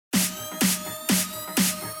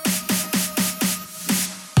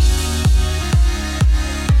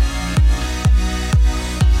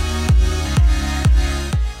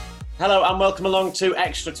Hello and welcome along to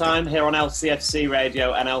Extra Time here on LCFC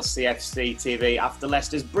Radio and LCFC TV after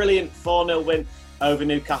Leicester's brilliant 4-0 win over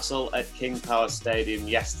Newcastle at King Power Stadium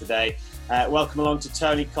yesterday. Welcome along to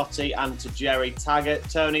Tony Cottee and to Jerry Taggart.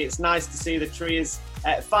 Tony, it's nice to see the tree is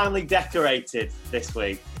finally decorated this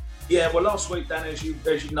week. Yeah, well, last week, Dan, as you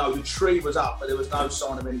know, the tree was up, but there was no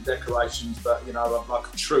sign of any decorations. But, you know, I'm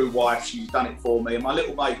like a true wife. She's done it for me. And my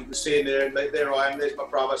little mate, you can see him there, and there I am. There's my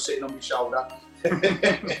brother sitting on my shoulder.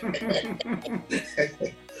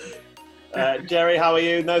 Jerry, how are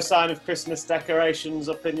you? No sign of Christmas decorations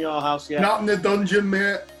up in your house yet? Not in the dungeon,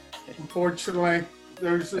 mate. Unfortunately,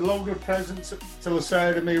 there's a load of presents to the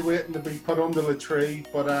side of me waiting to be put under the tree.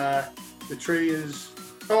 But the tree is...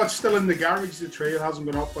 Oh, it's still in the garage, the tree. It hasn't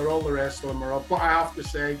been up, but all the rest of them are up. But I have to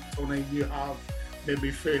say, Tony, you have made me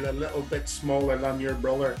feel a little bit smaller than your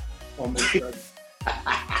brother on the trip.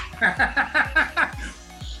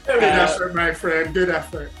 Good effort, my friend. Good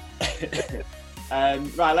effort.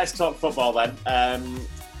 Right, let's talk football then.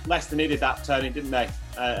 Leicester needed that, Tony, didn't they?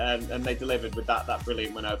 And they delivered with that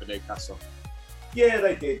brilliant win over Newcastle. Yeah,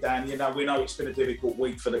 they did, Dan. You know, we know it's been a difficult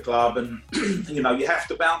week for the club and, you know, you have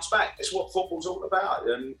to bounce back. It's what football's all about.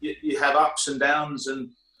 And you have ups and downs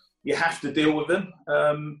and you have to deal with them.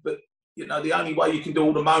 But, you know, the only way you can do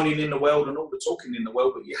all the moaning in the world and all the talking in the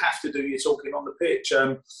world, but you have to do your talking on the pitch.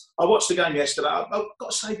 I watched the game yesterday. I've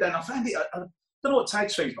got to say, Dan, I found it, I don't know what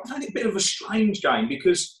Tags thinks, but I found it a bit of a strange game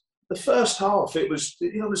because the first half, it was,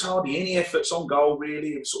 you know, there was hardly any efforts on goal, really.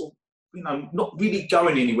 It was sort of, you know, not really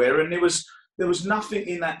going anywhere. And there was nothing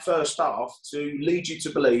in that first half to lead you to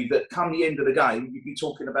believe that come the end of the game, you'd be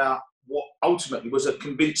talking about what ultimately was a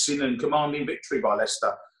convincing and commanding victory by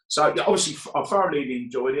Leicester. So, yeah, obviously, I thoroughly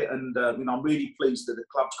enjoyed it and you know, I'm really pleased that the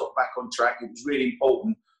club's got back on track. It was really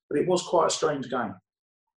important, but it was quite a strange game.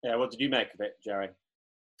 Yeah, what did you make of it, Jerry?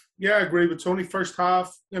 Yeah, I agree with Tony. First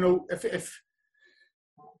half, you know,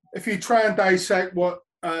 if you try and dissect what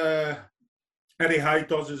Eddie Howe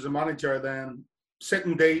does as a manager, then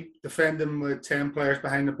sitting deep, defending with 10 players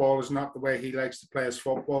behind the ball is not the way he likes to play his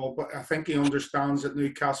football. But I think he understands that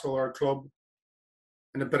Newcastle are a club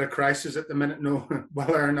in a bit of crisis at the minute, no,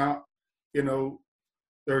 whether or not, you know,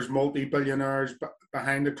 there's multi-billionaires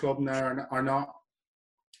behind the club now or not.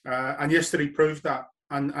 And yesterday proved that.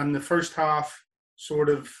 And the first half sort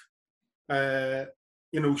of,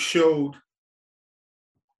 you know, showed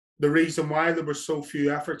the reason why there were so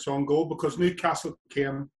few efforts on goal, because Newcastle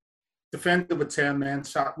came, defended with 10 men,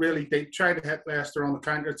 sat really deep, tried to hit Leicester on the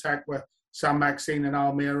counter-attack with Saint-Maximin and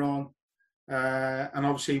Almiron, and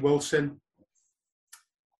obviously Wilson.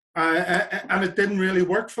 And it didn't really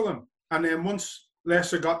work for them. And then once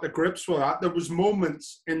Leicester got the grips with that, there was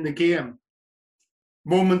moments in the game,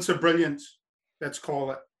 moments of brilliance, let's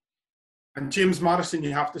call it. And James Maddison,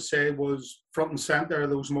 you have to say, was front and centre of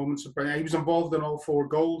those moments of brilliance. He was involved in all 4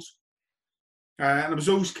 goals. And it was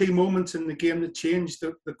those key moments in the game that changed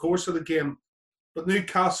the course of the game. But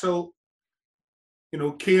Newcastle, you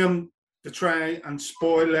know, came to try and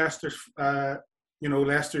spoil Leicester's, you know,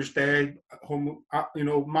 Leicester's day at home. You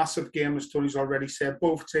know, massive game, as Tony's already said.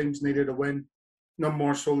 Both teams needed a win, none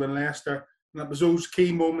more so than Leicester. And it was those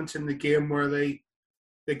key moments in the game where they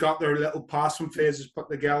got their little passing phases put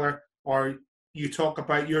together. Or you talk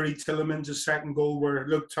about Yuri Tielemans' second goal where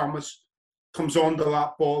Luke Thomas comes onto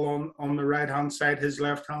that ball on the right-hand side, his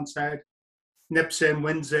left-hand side, nips in,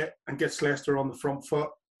 wins it, and gets Leicester on the front foot.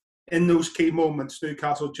 In those key moments,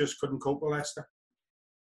 Newcastle just couldn't cope with Leicester.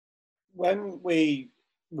 When we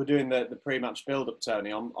were doing the pre-match build-up,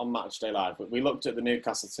 Tony, on Matchday Live, we looked at the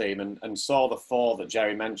Newcastle team and saw the 4 that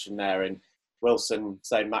Jerry mentioned there in Wilson,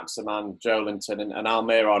 Saint-Maximin, Joelinton and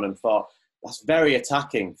Almiron, and thought, that's very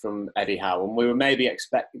attacking from Eddie Howe, and we were maybe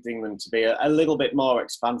expecting them to be a little bit more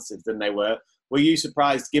expansive than they were. Were you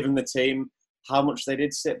surprised, given the team, how much they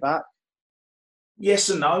did sit back? Yes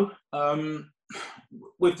and no.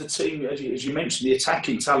 With the team, as you mentioned, the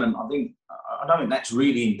attacking talent, I don't think that's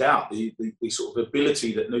really in doubt, the sort of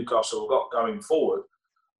ability that Newcastle have got going forward.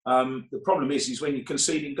 The problem is when you're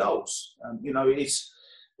conceding goals. You know,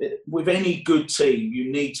 with any good team,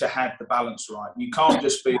 you need to have the balance right. You can't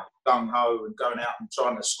just be gung-ho and going out and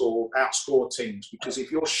trying to outscore teams, because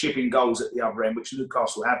if you're shipping goals at the other end, which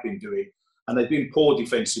Newcastle have been doing, and they've been poor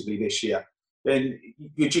defensively this year, then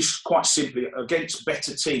you're just quite simply against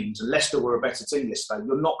better teams, and Leicester were a better team yesterday.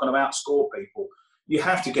 You're not going to outscore people. You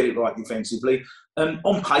have to get it right defensively. And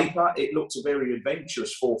on paper, it looked a very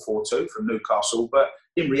adventurous 4-4-2 from Newcastle, but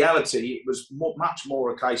in reality, it was much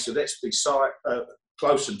more a case of let's be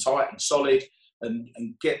close and tight and solid, and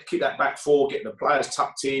keep that back 4, get the players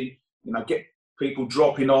tucked in, you know, get people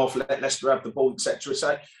dropping off, let Leicester have the ball, etc.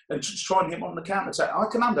 So, and just trying him on the counter attack. I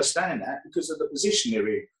can understand that because of the position they're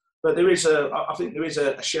in. But I think there is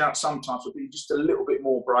a shout sometimes for being just a little bit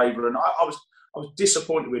more braver. And I was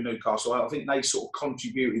disappointed with Newcastle. I think they sort of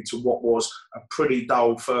contributed to what was a pretty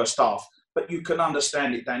dull first half. But you can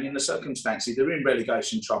understand it, Dan, in the circumstances. They're in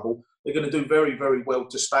relegation trouble. They're going to do very, very well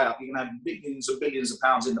to stay up. You can have billions and billions of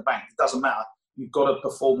pounds in the bank. It doesn't matter. You've got to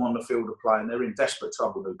perform on the field of play, and they're in desperate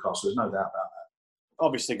trouble, Newcastle. There's no doubt about that.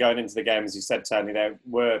 Obviously, going into the game, as you said, Tony, they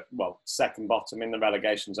were, second bottom in the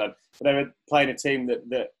relegation zone. But they were playing a team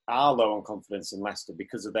that are low on confidence in Leicester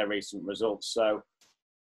because of their recent results. So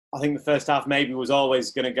I think the first half maybe was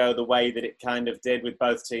always going to go the way that it kind of did, with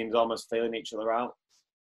both teams almost feeling each other out.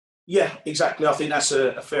 Yeah, exactly. I think that's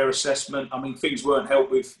a fair assessment. I mean, things weren't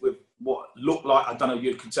helped with what looked like, I don't know,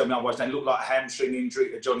 you can tell me otherwise, they looked like a hamstring injury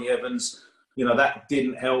to Johnny Evans. You know, that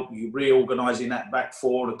didn't help. You reorganising that back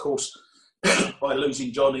four. And of course, by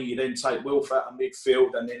losing Johnny, you then take Wilf out of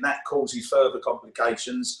midfield, and then that causes further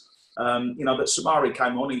complications. But Samari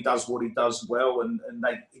came on. He does what he does well, and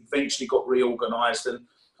they eventually got reorganised. And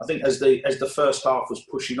I think as the first half was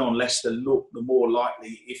pushing on, Leicester looked the more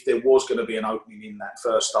likely, if there was going to be an opening in that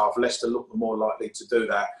first half, Leicester looked the more likely to do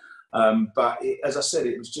that. As I said,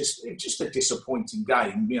 it was just a disappointing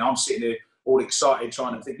game. You know, I'm sitting here all excited,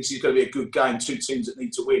 trying to think this is going to be a good game. Two teams that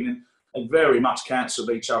need to win, and very much cancelled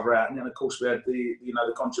each other out. And then, of course, we had the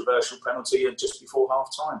controversial penalty just before half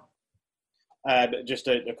time. Just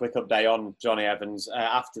a quick update on Johnny Evans.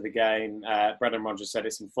 After the game, Brendan Rodgers said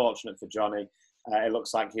it's unfortunate for Johnny. It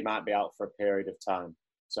looks like he might be out for a period of time.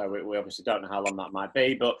 So we obviously don't know how long that might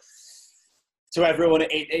be. But to everyone,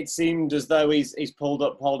 it seemed as though he's pulled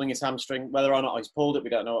up, holding his hamstring. Whether or not he's pulled it, we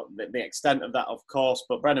don't know the extent of that, of course.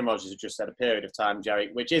 But Brendan Rodgers has just said a period of time, Jerry,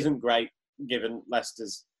 which isn't great given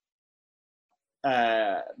Leicester's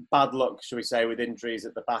bad luck, shall we say, with injuries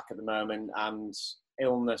at the back at the moment and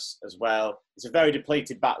illness as well. It's a very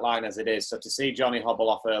depleted back line as it is. So to see Johnny hobble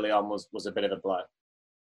off early on was a bit of a blow.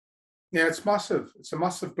 Yeah, it's massive. It's a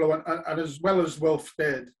massive blow. And as well as Wilf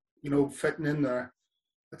did, fitting in there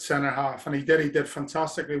at centre half. And he did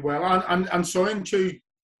fantastically well. And Soyuncu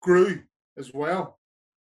grew as well.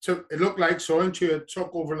 So it looked like Soyuncu had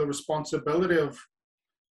took over the responsibility of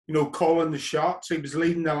calling the shots. He was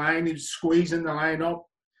leading the line. He was squeezing the line up,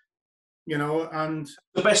 and...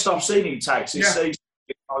 The best I've seen him take this season.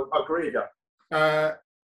 I agree with you. And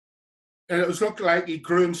it was looked like he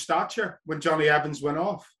grew in stature when Johnny Evans went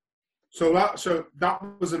off. So that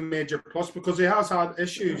was a major plus, because he has had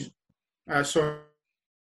issues on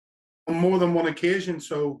more than one occasion.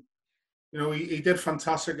 So, he did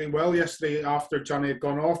fantastically well yesterday after Johnny had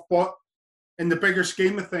gone off. But in the bigger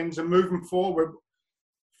scheme of things, and moving forward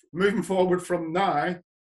from now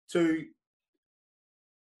to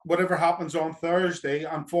whatever happens on Thursday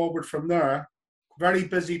and forward from there, very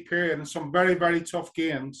busy period and some very, very tough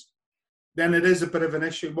games, then it is a bit of an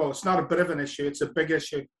issue. Well, it's not a bit of an issue, it's a big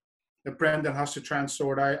issue that Brendan has to try and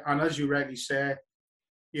sort out. And as you rightly say,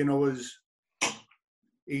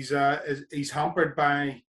 he's hampered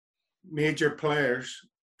by major players,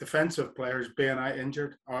 defensive players, being out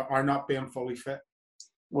injured or not being fully fit.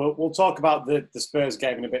 We'll talk about the Spurs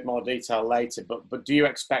game in a bit more detail later, but do you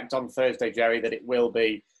expect on Thursday, Jerry, that it will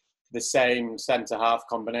be the same centre-half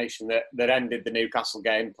combination that ended the Newcastle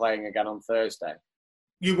game playing again on Thursday?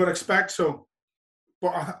 You would expect so.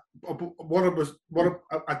 But what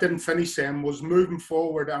I didn't finish saying was, moving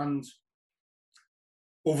forward and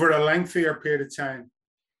over a lengthier period of time,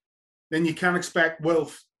 then you can't expect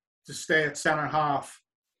Wilf to stay at centre-half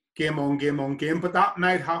game on game. But that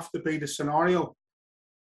might have to be the scenario.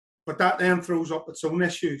 But that then throws up its own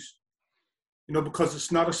issues, because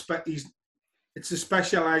it's not it's a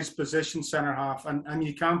specialised position, centre half, and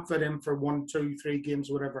you can't fit him for 1, 2, 3 games,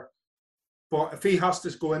 whatever. But if he has to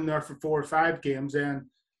go in there for 4 or 5 games, then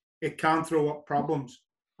it can throw up problems.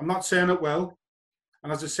 I'm not saying it will,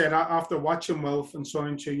 and as I said, after watching Wilf and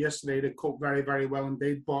Soyuncu yesterday, they coped very, very well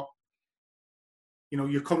indeed. But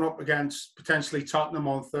you're coming up against potentially Tottenham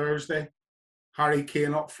on Thursday, Harry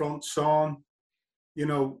Kane up front, Son,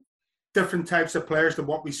 different types of players than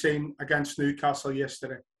what we've seen against Newcastle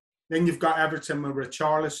yesterday. Then you've got Everton with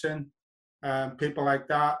Richarlison, people like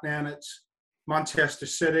that. Then it's Manchester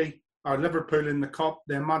City or Liverpool in the Cup,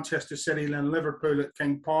 then Manchester City, then Liverpool at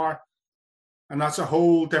King Power. And that's a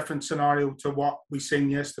whole different scenario to what we've seen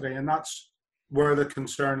yesterday. And that's where the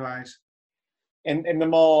concern lies. In the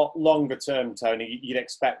more longer term, Tony, you'd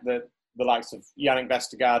expect the likes of Yannick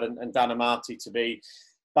Vestergaard and Dan Amati to be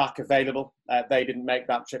back available. They didn't make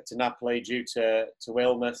that trip to Napoli due to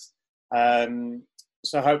illness.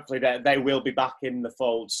 So hopefully they will be back in the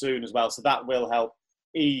fold soon as well. So that will help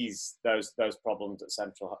ease those problems at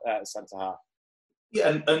centre half.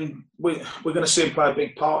 Yeah, and we're going to see him play a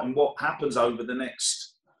big part in what happens over the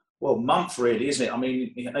next month, really, isn't it? I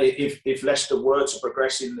mean, if Leicester were to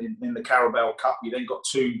progress in the Carabao Cup, you then got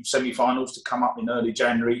 2 semi-finals to come up in early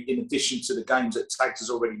January, in addition to the games that Tags has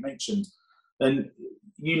already mentioned. And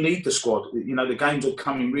you need the squad. You know, the games are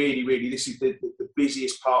coming really, really. This is the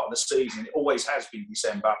busiest part of the season. It always has been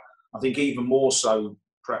December. I think even more so,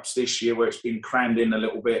 perhaps this year, where it's been crammed in a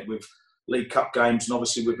little bit with League Cup games and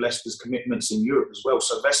obviously with Leicester's commitments in Europe as well.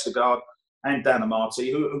 So Vestergaard and Dan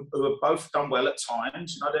Amartey, who have both done well at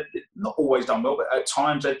times. You know, they've not always done well, but at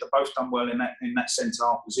times they've both done well in that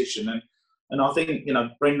centre-half position. And I think, you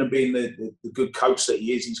know, Brendan being the good coach that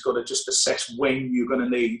he is, he's got to just assess when you're going to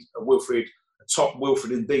need a top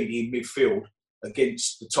Wilfred Ndidi in midfield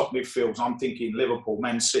against the top midfields. I'm thinking Liverpool,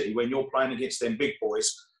 Man City. When you're playing against them big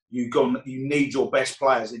boys, you need your best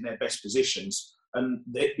players in their best positions. And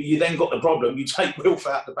you then got the problem. You take Wilf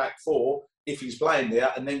out the back four if he's playing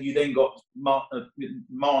there, and then you then got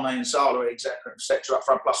Mane and Salah, etc., up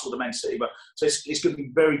front, plus all the Man City. So it's going to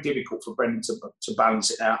be very difficult for Brendan to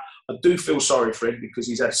balance it out. I do feel sorry for him because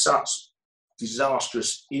he's had such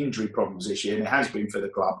disastrous injury problems this year, and it has been for the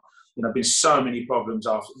club. You know, been so many problems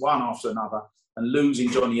one after another, and losing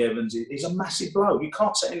Johnny Evans is a massive blow. You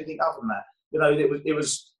can't say anything other than that. You know,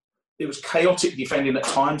 it was chaotic defending at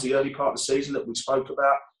times, the early part of the season that we spoke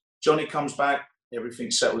about. Johnny comes back, everything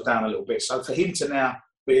settles down a little bit. So for him to now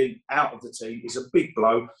be out of the team is a big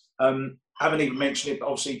blow. Haven't even mentioned it, but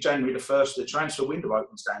obviously January the 1st, the transfer window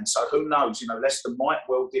opens down. So who knows? You know, Leicester might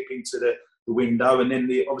well dip into the window. And then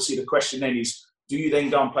obviously the question then is, do you then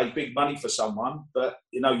go and pay big money for someone? But,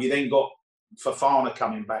 you know, you then got Fofana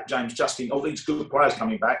coming back, James Justin, all these good players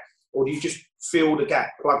coming back. Or do you just fill the gap,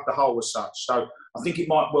 plug the hole as such? So I think it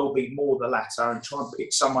might well be more the latter and try and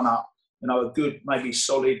pick someone up, you know, a good, maybe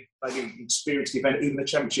solid, maybe experienced defender, even a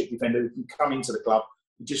championship defender who can come into the club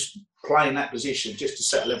and just play in that position just to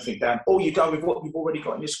settle everything down. Or you go with what you've already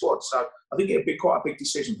got in your squad. So I think it'd be quite a big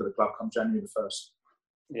decision for the club come January the 1st.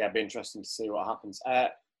 Yeah, it'd be interesting to see what happens.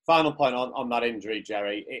 Final point on that injury,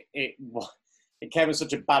 Jerry. It came at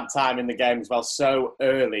such a bad time in the game as well, so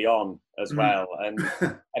early on as well, and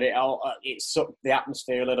it sucked the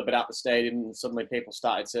atmosphere a little bit out the stadium. And suddenly, people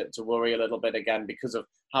started to worry a little bit again because of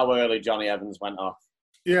how early Johnny Evans went off.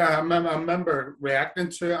 Yeah, I remember reacting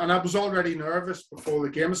to it, and I was already nervous before the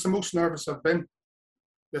game. It's the most nervous I've been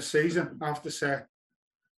this season, I have to say.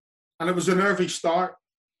 And it was a nervy start.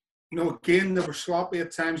 You know, again, they were sloppy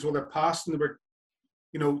at times with their passing. They were,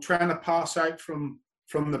 you know, trying to pass out from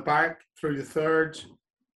the back through the thirds,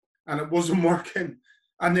 and it wasn't working.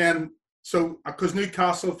 And then, so because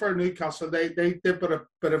Newcastle, they did put a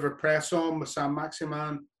bit of a press on with Sam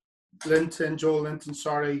Maximan, Joel Linton,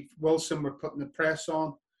 Wilson were putting the press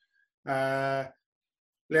on.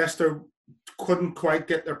 Leicester couldn't quite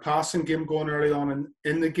get their passing game going early on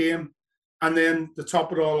in the game. And then to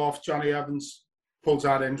top it all off, Johnny Evans pulls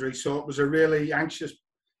that injury. So it was a really anxious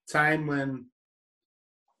time when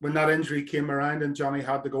that injury came around and Johnny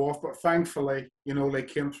had to go off. But thankfully, you know, they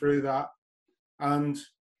came through that and,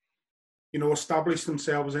 you know, established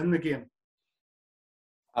themselves in the game.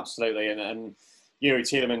 Absolutely. And Youri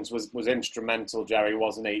Tielemans was instrumental, Jerry,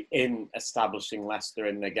 wasn't he, in establishing Leicester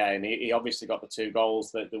in the game. He obviously got the 2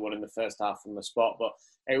 goals that they won in the first half from the spot, but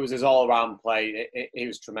it was his all-round play. He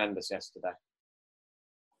was tremendous yesterday.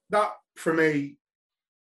 That, for me,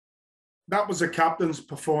 that was a captain's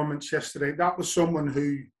performance yesterday. That was someone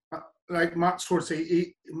who, like Matt said,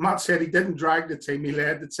 he didn't drag the team, he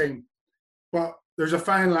led the team. But there's a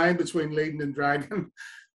fine line between leading and dragging.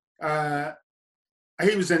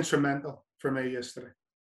 He was instrumental for me yesterday.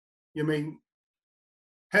 You mean,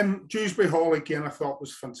 Dewsbury Hall again, I thought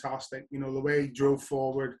was fantastic. You know, the way he drove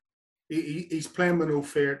forward. He's playing with no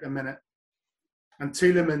fear at the minute. And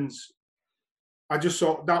Tielemans, I just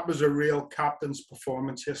thought that was a real captain's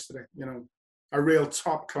performance yesterday. You know, a real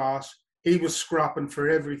top class. He was scrapping for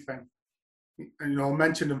everything. And, you know, I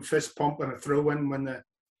mentioned him fist pumping a throw-in when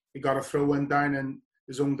he got a throw-in down in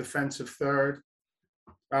his own defensive third.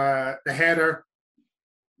 The header,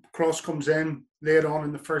 cross comes in late on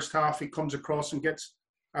in the first half. He comes across and gets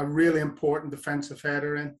a really important defensive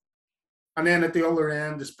header in. And then at the other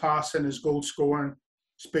end, his passing, his goal scoring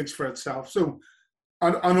speaks for itself. So,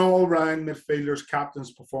 an all-round midfielder's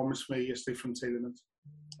captain's performance for me yesterday from Tielemans.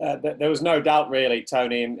 There was no doubt, really,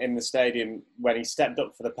 Tony, in the stadium when he stepped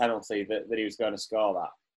up for the penalty that he was going to score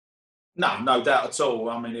that. No doubt at all.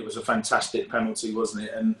 I mean, it was a fantastic penalty, wasn't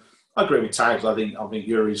it? And I agree with Tags. I think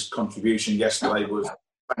Youri's contribution yesterday was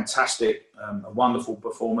fantastic, a wonderful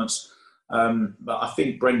performance. But I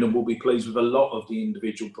think Brendan will be pleased with a lot of the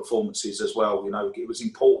individual performances as well. You know, it was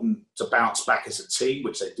important to bounce back as a team,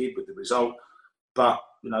 which they did with the result. But,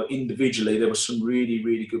 you know, individually, there were some really,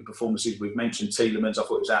 really good performances. We've mentioned Tielemans. I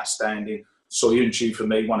thought it was outstanding. Soyuncu, for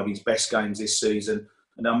me, one of his best games this season.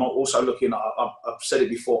 And I'm also looking, I've said it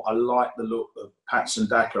before, I like the look of Patson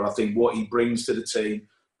Daka. I think what he brings to the team,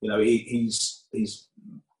 you know, he's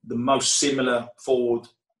the most similar forward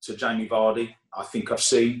to Jamie Vardy I think I've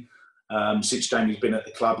seen since Jamie's been at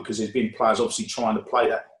the club, because there's been players obviously trying to play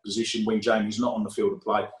that position when Jamie's not on the field of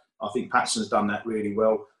play. I think Patson's done that really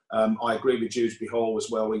well. I agree with Dewsbury Hall as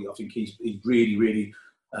well. I think he's really, really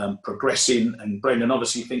progressing, and Brendan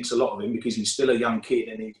obviously thinks a lot of him because he's still a young kid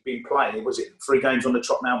and he's been playing, was it 3 games on the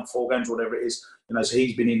trot now, 4 games, whatever it is, you know, so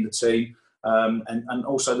he's been in the team. And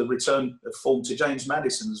also the return of form to James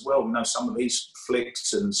Maddison as well. You know, some of his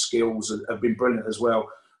flicks and skills have been brilliant as well.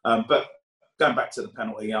 But going back to the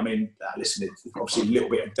penalty, I mean, listen, it's obviously a little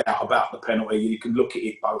bit of doubt about the penalty. You can look at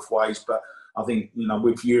it both ways, but I think, you know,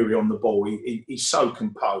 with Yuri on the ball, he's so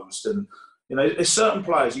composed. And, you know, there's certain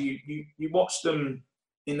players, you watch them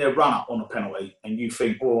in their run-up on a penalty and you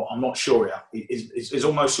think, oh, I'm not sure here. It's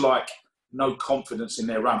almost like no confidence in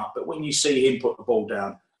their run-up. But when you see him put the ball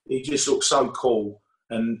down, he just looks so cool.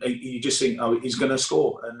 And you just think, oh, he's going to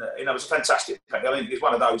score. And, you know, it's a fantastic penalty. I think it's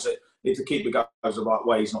one of those that if the keeper goes the right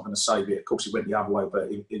way, he's not going to save it. Of course, he went the other way,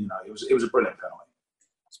 but, you know, it was a brilliant penalty.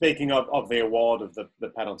 Speaking of the award of the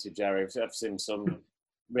penalty, Jerry, I've seen some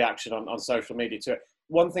reaction on social media to it.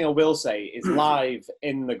 One thing I will say is live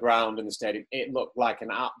in the ground in the stadium, it looked like an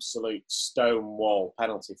absolute stone wall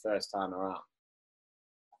penalty first time around.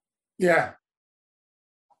 Yeah.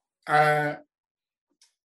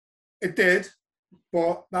 It did,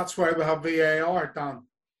 but that's why we have VAR done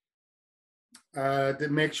to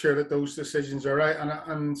make sure that those decisions are right.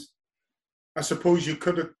 And I suppose you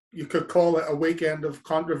could call it a weekend of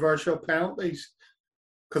controversial penalties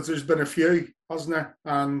because there's been a few, hasn't there?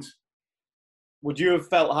 And would you have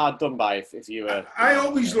felt hard done by if you were? I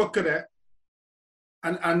always look at it,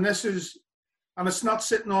 and this is, and it's not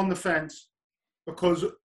sitting on the fence, because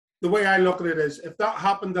the way I look at it is, if that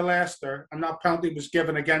happened to Leicester and that penalty was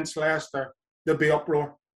given against Leicester, there'd be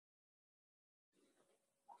uproar.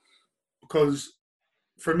 Because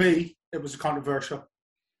for me, it was a controversial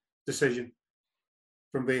decision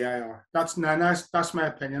from VAR. That's my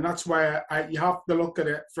opinion. That's why you have to look at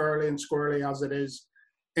it fairly and squarely as it is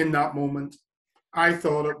in that moment. I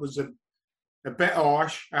thought it was a bit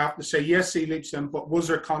harsh. I have to say, yes, he leaps in, but was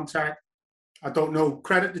there contact? I don't know.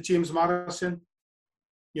 Credit to James Maddison.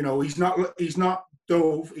 You know, he's not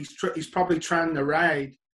dove. He's probably trying to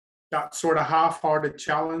ride that sort of half-hearted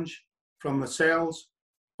challenge from Lascelles,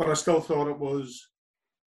 but I still thought it was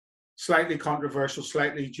slightly controversial,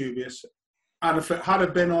 slightly dubious. And if it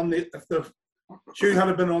had been if the shoe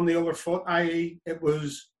had been on the other foot, i.e., it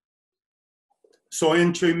was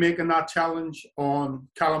Soyuncu making that challenge on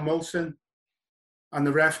Callum Wilson, and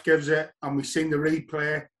the ref gives it, and we've seen the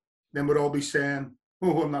replay, then we'd all be saying,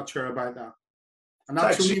 "Oh, I'm not sure about that." And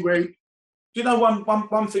that's the only way. You know,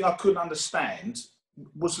 one thing I couldn't understand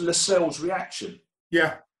was Lascelles' reaction.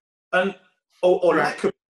 Yeah. And or lack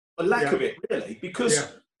of it, really,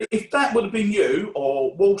 because if that would have been you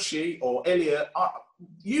or Walshy or Elliot,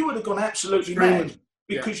 you would have gone absolutely mad,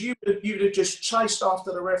 because you'd have just chased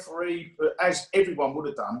after the referee, as everyone would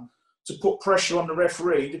have done, to put pressure on the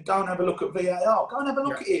referee to go and have a look at VAR. Go and have a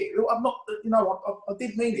look at it. I'm not, you know, I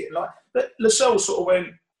didn't mean it. Like, but Lascelles sort of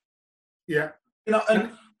went, yeah. You know,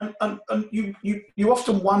 and you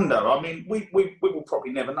often wonder. I mean, we will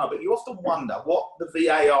probably never know, but you often wonder what the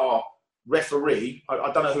VAR referee,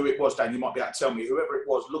 I don't know who it was, Dan, you might be able to tell me, whoever it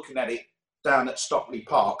was looking at it down at Stockley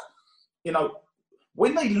Park, you know,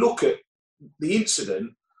 when they look at the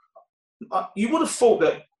incident, you would have thought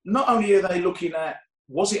that not only are they looking at,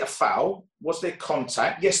 was it a foul? Was there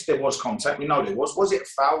contact? Yes, there was contact. We know there was. Was it a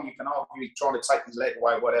foul? You can argue he's trying to take his leg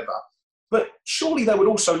away, whatever. But surely they would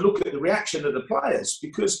also look at the reaction of the players,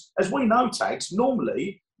 because as we know, Tags,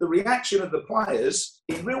 normally the reaction of the players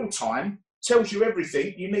in real time tells you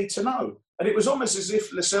everything you need to know. And it was almost as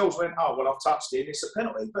if Lascelles went, oh, well, I've touched it, it's a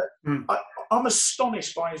penalty. But I'm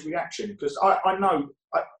astonished by his reaction, because I know,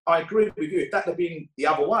 I agree with you. If that had been the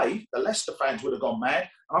other way, the Leicester fans would have gone mad.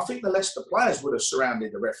 And I think the Leicester players would have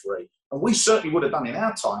surrounded the referee. And we certainly would have done in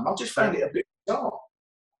our time. I just found it a bit bizarre.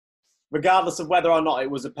 Regardless of whether or not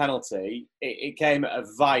it was a penalty, it came at a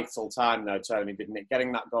vital time, though, Tony, didn't it?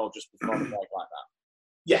 Getting that goal just before the break like that.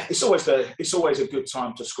 Yeah, it's always a good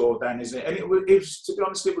time to score, Dan, isn't it? And it was, to be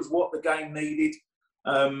honest, it was what the game needed.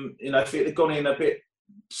 You know, if it had gone in a bit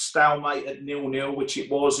stalemate at 0-0, which it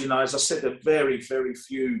was. You know, as I said, there are very, very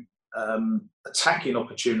few attacking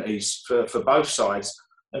opportunities for both sides.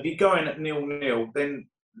 If you go in at 0-0, then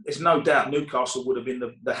there's no doubt Newcastle would have been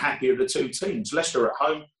the happier of the two teams. Leicester at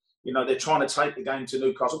home, you know, they're trying to take the game to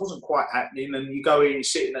Newcastle. It wasn't quite happening, and you go in, you're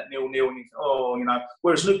sitting at 0-0, and you think, oh, you know,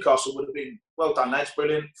 whereas Newcastle would have been, well done, lads,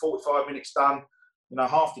 brilliant, 45 minutes done, you know,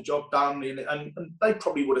 half the job done, and they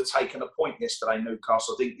probably would have taken a point yesterday,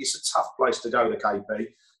 Newcastle. I think it's a tough place to go, the KP.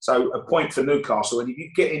 So a point for Newcastle, and if you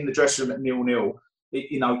get in the dressing room at 0-0,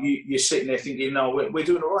 you know, you're sitting there thinking, no, we're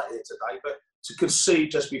doing all right here today, but to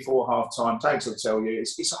concede just before half-time, Tags will tell you,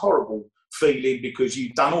 it's a horrible feeling because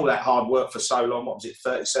you've done all that hard work for so long. What was it,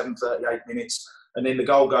 37, 38 minutes? And then the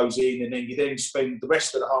goal goes in, and then you then spend the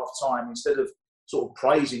rest of the half-time, instead of sort of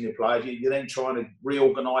praising the players, you're then trying to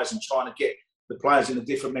reorganise and trying to get the players in a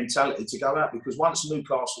different mentality to go out, because once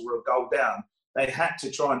Newcastle were a goal down, they had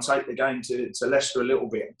to try and take the game to Leicester a little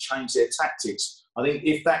bit and change their tactics. I think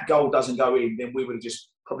if that goal doesn't go in, then we would have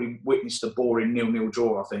just probably witnessed a boring 0-0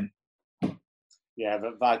 draw, I think. Yeah,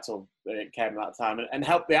 but vital that it came that time and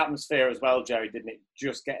helped the atmosphere as well, Jerry, didn't it?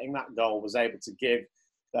 Just getting that goal was able to give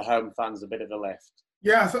the home fans a bit of a lift.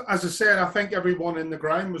 Yeah, as I said, I think everyone in the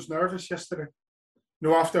ground was nervous yesterday. You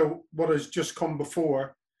know, after what has just come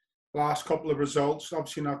before, last couple of results,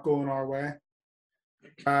 obviously not going our way.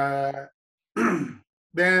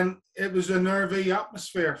 Then it was a nervy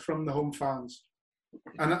atmosphere from the home fans.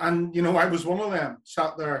 And you know, I was one of them,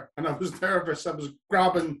 sat there, and I was nervous. I was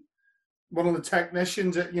grabbing one of the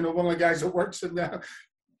technicians, you know, one of the guys that works in there.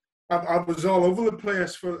 I was all over the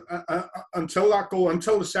place for until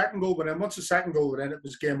the second goal. But then once the second goal went in, it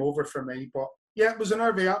was game over for me. But yeah, it was a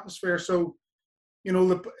nervy atmosphere. So, you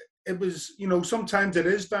know, it was, you know, sometimes it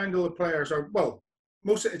is down to the players, or well,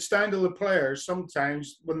 it's down to the players.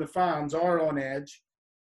 Sometimes when the fans are on edge,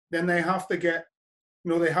 then they have to get,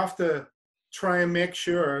 you know, they have to try and make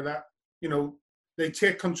sure that, you know, they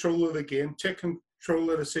take control of the game, take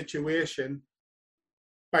control of the situation.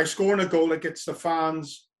 By scoring a goal, it gets the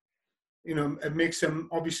fans, you know, it makes them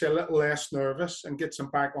obviously a little less nervous and gets them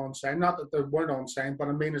back on side. Not that they weren't on side, but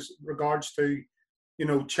I mean as regards to, you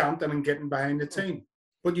know, chanting and getting behind the team.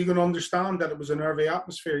 But you can understand that it was a nervy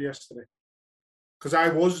atmosphere yesterday, because I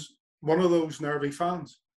was one of those nervy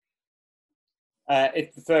fans.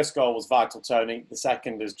 If the first goal was vital, Tony, the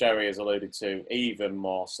second, as Jerry has alluded to, even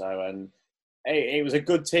more so. And it was a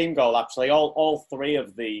good team goal, actually. All three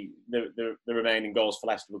of the remaining goals for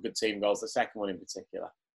Leicester were good team goals, the second one in particular.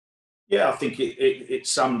 Yeah, I think it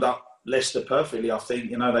summed up Leicester perfectly. I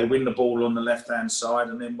think, you know, they win the ball on the left-hand side,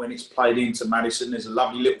 and then when it's played into Maddison, there's a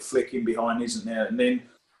lovely little flick in behind, isn't there? And then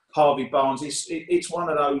Harvey Barnes, it's one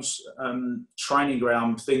of those training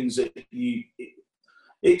ground things that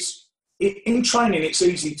in training, it's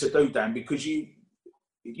easy to do, Dan, because you're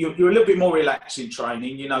a little bit more relaxed in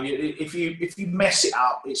training. You know, if you mess it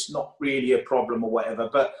up, it's not really a problem or whatever.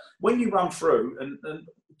 But when you run through, and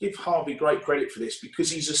give Harvey great credit for this,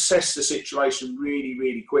 because he's assessed the situation really,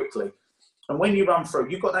 really quickly. And when you run through,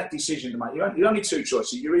 you've got that decision to make. You're only two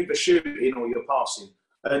choices. You're either shooting or you're passing.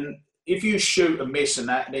 And if you shoot and miss and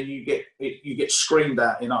that, then you get screamed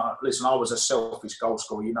at. You know, listen, I was a selfish goal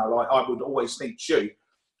scorer. You know, I would always think shoot.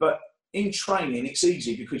 But in training, it's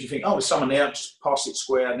easy because you think, oh, there's someone there, just pass it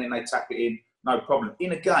square, and then they tap it in, no problem.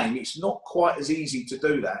 In a game, it's not quite as easy to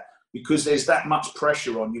do that because there's that much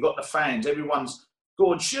pressure on. You've got the fans, everyone's,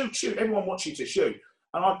 go and shoot. Everyone wants you to shoot.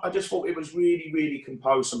 And I just thought it was really, really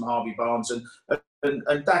composed from Harvey Barnes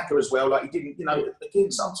and Daka as well. Like, he didn't, you know,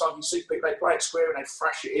 again, sometimes you see people, they play it square and they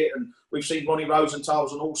thrash it in, and we've seen Ronnie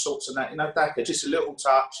Rosenthal's and all sorts of that. You know, Daka, just a little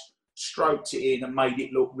touch, stroked it in and made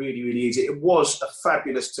it look really, really easy. It was a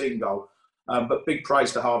fabulous team goal, but big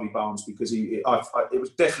praise to Harvey Barnes because it was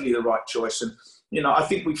definitely the right choice. And, you know, I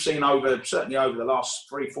think we've seen certainly over the last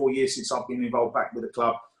 3-4 years since I've been involved back with the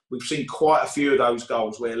club, we've seen quite a few of those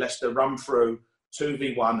goals where Leicester run through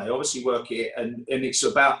 2v1, they obviously work it, and it's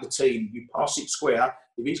about the team. You pass it square.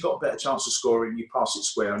 If he's got a better chance of scoring, you pass it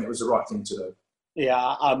square, and it was the right thing to do.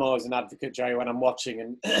 Yeah, I'm always an advocate, Jerry, when I'm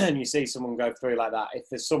watching and you see someone go through like that. If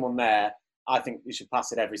there's someone there, I think you should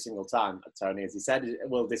pass it every single time. Tony, as he said,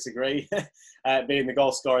 will disagree, being the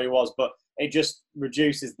goal scorer he was, but it just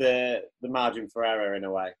reduces the margin for error in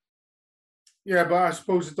a way. Yeah, but I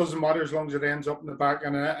suppose it doesn't matter as long as it ends up in the back.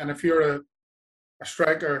 And if you're a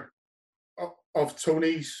striker of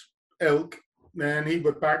Tony's ilk, then he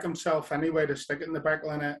would back himself anyway to stick it in the back of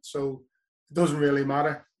the net. So it doesn't really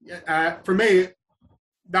matter. For me,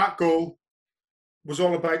 that goal was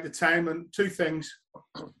all about the time and two things.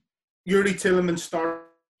 Yuri Tielemans started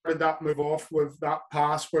that move off with that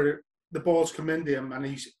pass where the ball's come into him, and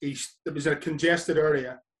there was a congested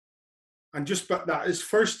area, and just but that his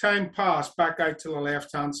first time pass back out to the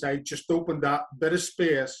left-hand side just opened that bit of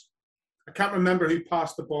space. I can't remember who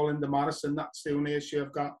passed the ball into Maddison. That's the only issue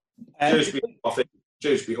I've got. Dewsbury Hall, I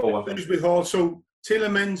think. Dewsbury Hall. So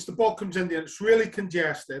Tielemans, the ball comes in there, it's really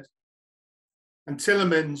congested, and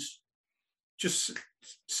Tielemans just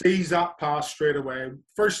sees that pass straight away.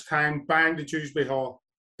 First time, bang to Dewsbury Hall.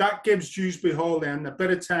 That gives Dewsbury Hall then a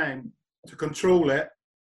bit of time to control it,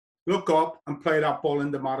 look up and play that ball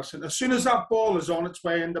into Maddison. As soon as that ball is on its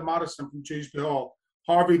way into Maddison from Dewsbury Hall,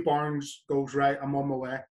 Harvey Barnes goes, right, I'm on my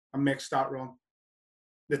way, and makes that run.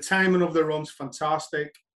 The timing of the run's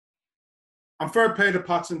fantastic. And fair play to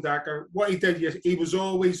Patson Daka. What he did, he was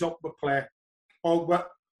always up with play. Or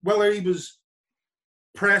whether he was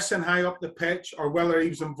pressing high up the pitch or whether he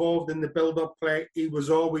was involved in the build-up play, he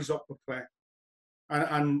was always up with play.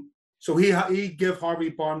 And so he gave Harvey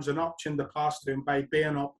Barnes an option to pass to him by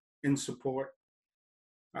being up in support.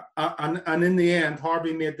 And in the end,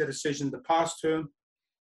 Harvey made the decision to pass to him.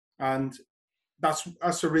 And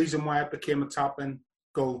that's the reason why it became a tap-in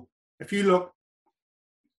goal. If you look,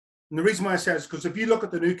 and the reason why I say is because if you look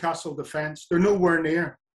at the Newcastle defence, they're nowhere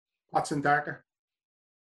near Patson Daka.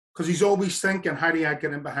 Because he's always thinking, how do I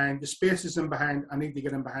get in behind? The space is in behind. I need to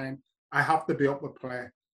get in behind. I have to be up with play.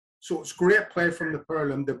 So it's great play from the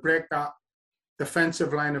Perlham to break that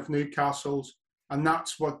defensive line of Newcastle's, and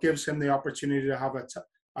that's what gives him the opportunity to have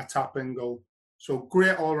a tap-in goal. So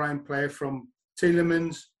great all-round play from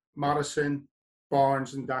Tielemans, Maddison,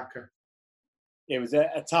 Barnes and Daka. It was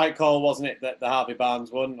a tight call, wasn't it, that the Harvey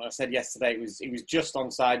Barnes won? I said yesterday it was just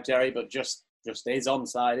onside, Jerry, but just is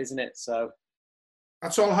onside, isn't it? So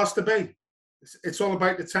that's all it has to be. It's all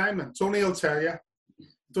about the timing. Tony will tell you.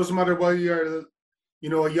 It doesn't matter whether you're,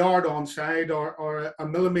 a yard onside or a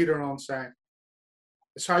millimetre onside.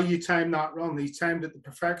 It's how you time that run. He timed it to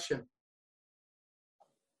perfection.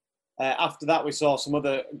 After that, we saw some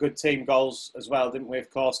other good team goals as well, didn't we, of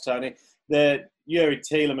course, Tony? The Youri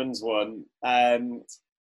Tielemans one, I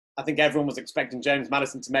think everyone was expecting James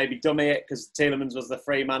Maddison to maybe dummy it because Tielemans was the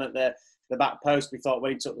free man at the back post. We thought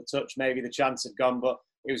when he took the touch, maybe the chance had gone, but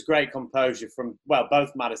it was great composure from,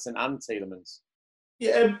 both Maddison and Tielemans.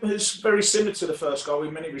 Yeah, it was very similar to the first goal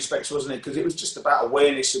in many respects, wasn't it? Because it was just about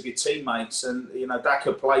awareness of your teammates. And,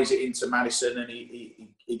 Daka plays it into Maddison and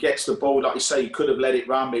he gets the ball. Like you say, he could have let it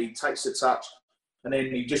run, but he takes the touch and then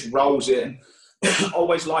he just rolls it. And I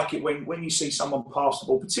always like it when you see someone pass the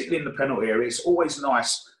ball, particularly in the penalty area. It's always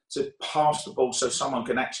nice to pass the ball so someone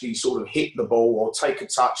can actually sort of hit the ball or take a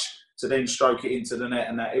touch to then stroke it into the net.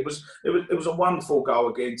 And that it was a wonderful goal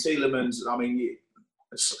again. Tielemans,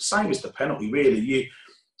 same as the penalty, really.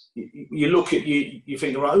 You look at you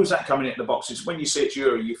think, right, who's that coming into the boxes? When you see it's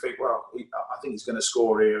Youri, you think, well, I think he's going to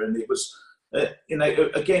score here. And it was,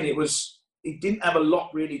 again, he didn't have a lot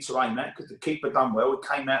really to aim at because the keeper done well.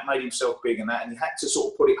 He came out, made himself big and that, and he had to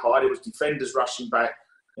sort of put it high. There was defenders rushing back.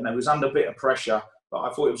 He was under a bit of pressure. But I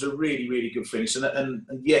thought it was a really, really good finish. And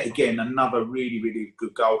yet again, another really, really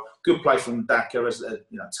good goal. Good play from Daka, as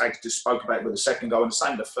Tags just spoke about with the second goal. And the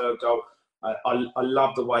same with the third goal. I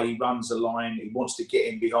love the way he runs the line. He wants to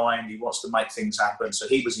get in behind. He wants to make things happen. So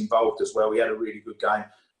he was involved as well. He had a really good game.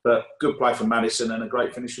 But good play from Maddison and a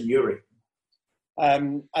great finish from Youri.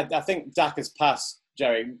 I think Daka's pass,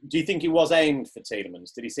 Jerry, do you think it was aimed for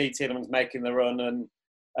Tielemans? Did he see Tielemans making the run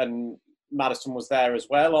and Maddison was there as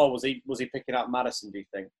well, or was he picking up Maddison, do you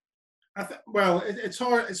think? It's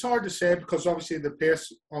hard to say because obviously the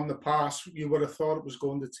pace on the pass, you would have thought it was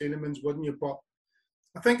going to Tielemans, wouldn't you? But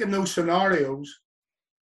I think in those scenarios,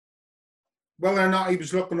 whether or not he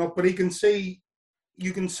was looking up, but you can see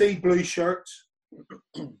blue shirts.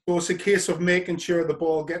 So it's a case of making sure the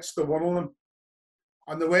ball gets to one of them.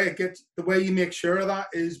 And the way you make sure of that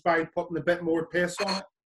is by putting a bit more pace on it.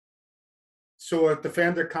 So a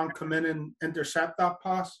defender can't come in and intercept that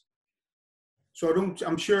pass. So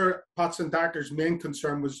I'm sure Patson Daka's main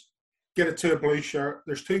concern was get it to a blue shirt.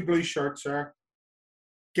 There's two blue shirts there.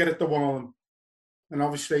 Get it to one of them. And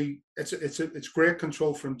obviously it's great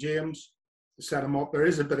control from James to set him up. There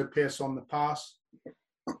is a bit of pace on the pass.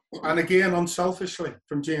 And again, unselfishly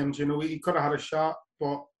from James, he could have had a shot,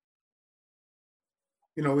 but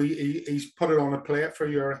he's put it on a plate for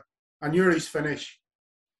Youri. And Youri's finish.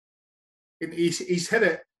 He's hit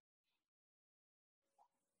it.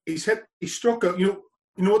 He struck it.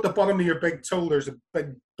 At the bottom of your big toe, there's a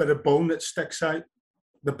big bit of bone that sticks out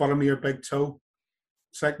the bottom of your big toe.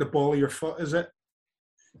 It's like the ball of your foot, is it?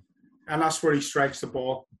 And that's where he strikes the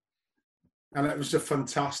ball. And it was a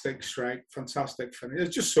fantastic strike, fantastic finish.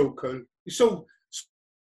 It's just so cool. He's so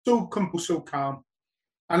composed, so calm.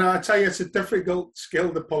 And I tell you, it's a difficult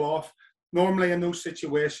skill to pull off. Normally in those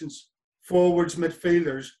situations, forwards,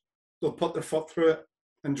 midfielders, they'll put their foot through it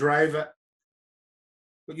and drive it.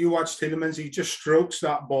 But you watch Tielemans, he just strokes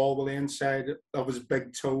that ball with the inside of his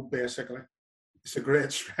big toe, basically. It's a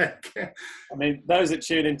great strike. I mean, those that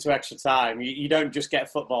tune into Extra Time, you don't just get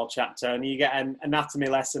football chat, Tony. You get an anatomy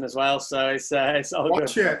lesson as well. So it's all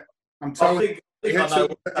watch good. it. I'm telling you, he hits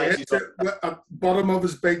it at the bottom of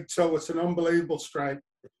his big toe. It's an unbelievable strike.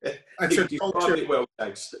 It's a culture. Well,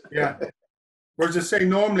 yeah. Whereas I say,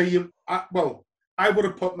 normally, I would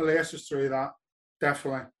have put my laces through that,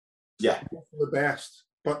 definitely. Yeah. The best.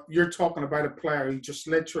 But you're talking about a player who just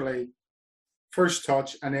literally first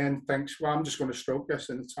touch and then thinks, well, I'm just going to stroke this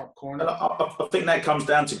in the top corner. I think that comes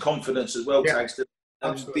down to confidence as well, Tags.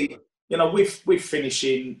 Absolutely. With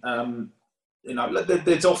finishing,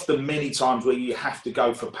 there's often many times where you have to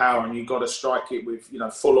go for power and you've got to strike it with,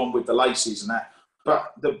 full on with the laces and that.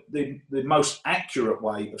 But the most accurate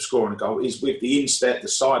way of scoring a goal is with the instep, the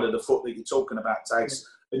side of the foot that you're talking about, Tags.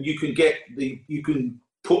 And you can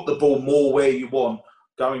put the ball more where you want,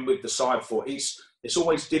 going with the side foot. It's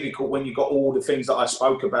always difficult when you've got all the things that I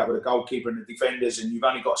spoke about with the goalkeeper and the defenders, and you've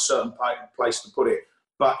only got a certain place to put it.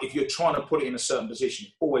 But if you're trying to put it in a certain position,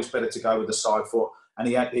 it's always better to go with the side foot. And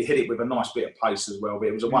he hit it with a nice bit of pace as well. But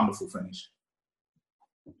it was a wonderful finish.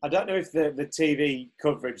 I don't know if the TV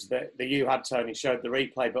coverage that you had, Tony, showed the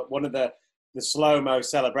replay, but one of the slow-mo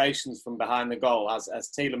celebrations from behind the goal as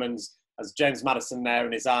Tielemans, as James Maddison there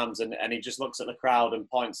in his arms, and he just looks at the crowd and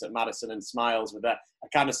points at Maddison and smiles with a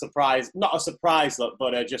kind of surprise, not a surprise look,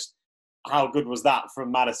 but just how good was that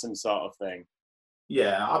from Maddison sort of thing.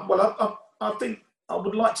 Yeah, I think I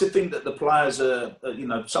would like to think that the players are,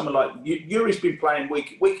 someone like Yuri's been playing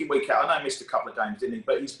week in, week out. I know he missed a couple of games, didn't he?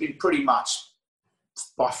 But he's been pretty much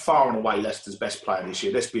by far and away Leicester's best player this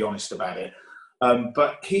year. Let's be honest about it.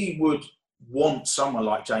 But he would want someone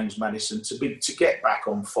like James Maddison to get back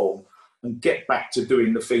on form and get back to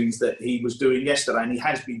doing the things that he was doing yesterday, and he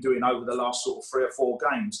has been doing over the last sort of 3 or 4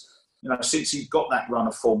 games. Since he got that run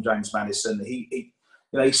of form, James Maddison,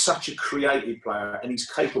 he's such a creative player, and he's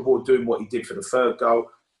capable of doing what he did for the 3rd goal.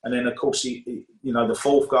 And then, of course, the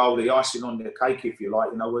 4th goal, the icing on the cake, if you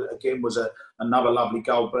like, again was another lovely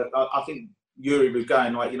goal. But I think Yuri was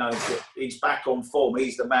going he's back on form,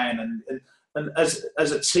 he's the man, and as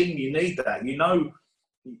a team, you need that. You know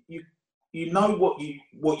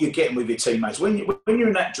what you're getting with your teammates. When you're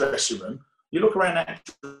in that dressing room, you look around that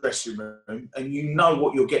dressing room and you know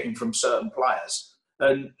what you're getting from certain players.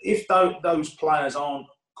 And if those players aren't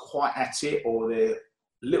quite at it, or they're a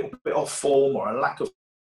little bit off form, or a lack of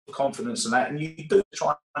confidence in that, and you do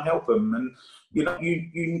try and help them. And you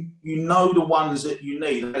know the ones that you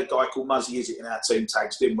need. That guy called Muzzy is it in our team,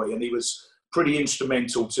 Tags, didn't we? And he was pretty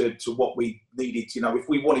instrumental to what we needed. If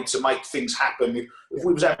we wanted to make things happen, if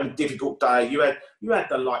we was having a difficult day, you had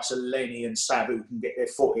the likes of Lenny and Sav who can get their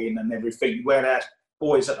foot in and everything. Where our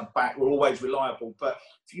boys at the back were always reliable. But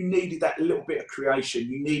if you needed that little bit of creation,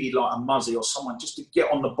 you needed like a Muzzy or someone just to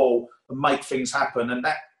get on the ball and make things happen. And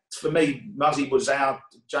that, for me, Muzzy was our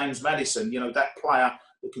James Maddison. That player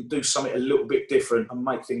that can do something a little bit different and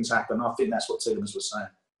make things happen. I think that's what Tielemans was saying.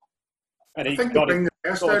 And I think they bring the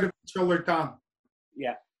best out of each other, Dan.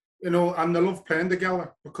 Yeah. And they love playing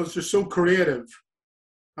together because they're so creative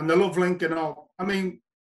and they love linking up. I mean,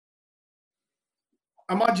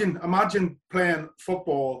 imagine playing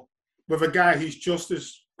football with a guy who's just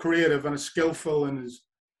as creative and as skillful and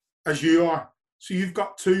as you are. So you've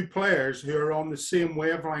got 2 players who are on the same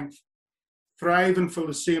wavelength, thriving for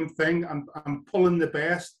the same thing and pulling the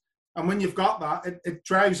best. And when you've got that, it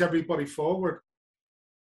drives everybody forward.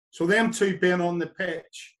 So them 2 being on the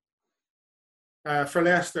pitch for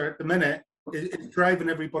Leicester at the minute is driving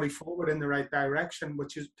everybody forward in the right direction,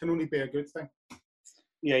 which can only be a good thing.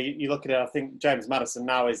 Yeah, you look at it, I think James Maddison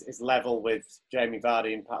now is level with Jamie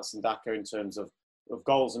Vardy and Patson Daka in terms of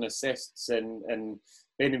goals and assists and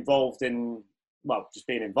being involved in, just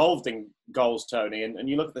being involved in goals, Tony. And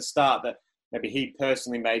you look at the start that maybe he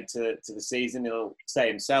personally made to the season, he'll say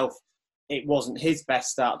himself, it wasn't his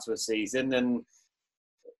best start to a season, and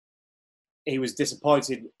he was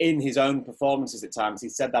disappointed in his own performances at times. He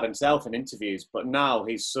said that himself in interviews, but now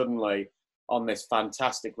he's suddenly on this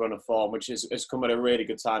fantastic run of form, which has come at a really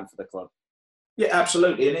good time for the club. Yeah,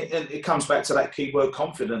 absolutely. And it comes back to that keyword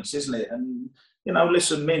confidence, isn't it? And,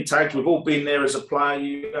 listen, me and Tags, we've all been there as a player.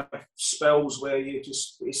 You have spells where you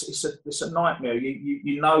just, it's a nightmare.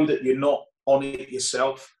 You know that you're not on it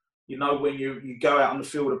yourself. When you go out on the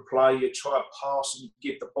field of play, you try to pass and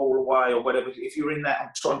give the ball away or whatever. If you're in that, I'm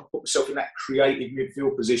trying to put myself in that creative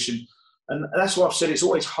midfield position. And that's why I've said it's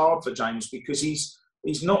always hard for James, because he's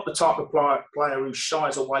he's not the type of player who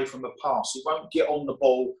shies away from the pass. He won't get on the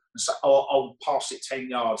ball and say, "Oh, I'll pass it 10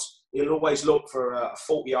 yards." He'll always look for a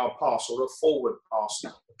 40-yard pass or a forward pass,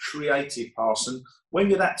 a creative pass. And when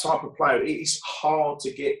you're that type of player, it is hard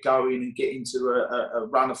to get going and get into a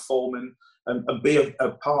run of form and be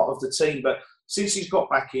a part of the team. But since he's got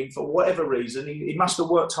back in, for whatever reason, he must have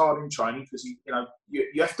worked hard in training, because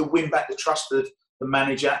you have to win back the trust of the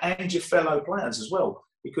manager and your fellow players as well,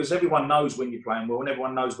 because everyone knows when you're playing well and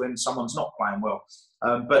everyone knows when someone's not playing well.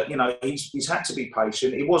 But he's had to be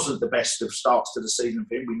patient. It wasn't the best of starts to the season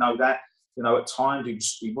for him. We know that. At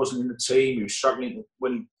times he wasn't in the team. He was struggling.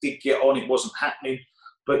 When he did get on, it wasn't happening.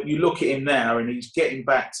 But you look at him now, and he's getting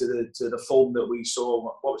back to the form that we saw.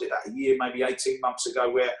 What was it? That a year, maybe 18 months ago,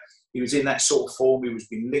 where he was in that sort of form. He was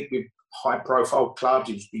being linked with high-profile clubs.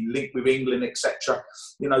 He was being linked with England, etc.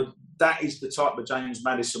 That is the type of James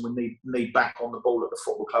Maddison we need back on the ball at the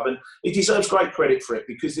football club, and he deserves great credit for it,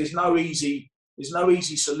 because there's no easy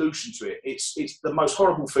solution to it. It's the most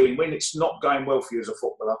horrible feeling when it's not going well for you as a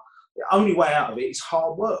footballer. The only way out of it is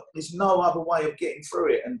hard work. There's no other way of getting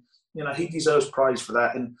through it, and he deserves praise for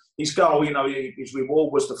that. And his goal, his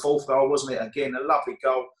reward was the fourth goal, wasn't it? Again, a lovely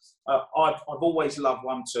goal. I've always loved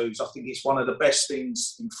 1-2s. I think it's one of the best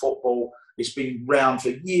things in football. It's been round for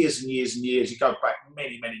years and years and years. You go back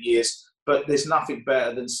many, many years, but there's nothing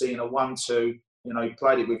better than seeing a 1-2. He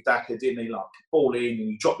played it with Daka, didn't he? Like, ball in, and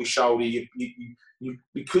you drop your shoulder.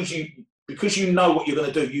 Because you know what you're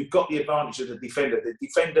going to do. You've got the advantage of the defender. The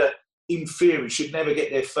defender, in theory, should never get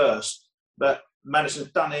there first. But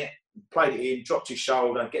Maddison's done it, played it in, dropped his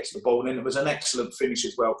shoulder, gets the ball in. It was an excellent finish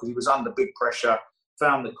as well, because he was under big pressure,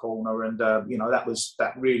 found the corner, and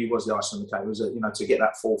that really was the icing on the cake. It was to get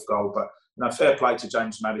that fourth goal. But fair play to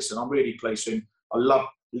James Maddison. I'm really pleased with him. I love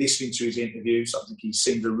listening to his interviews. I think he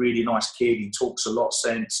seems a really nice kid. He talks a lot of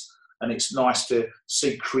sense, and it's nice to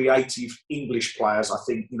see creative English players, I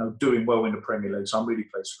think, doing well in the Premier League. So I'm really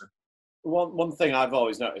pleased with him. One thing I've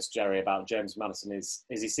always noticed, Jerry, about James Maddison is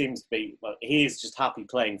he seems to be, he is just happy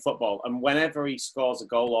playing football. And whenever he scores a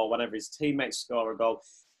goal, or whenever his teammates score a goal,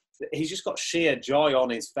 he's just got sheer joy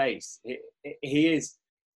on his face. He is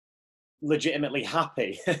legitimately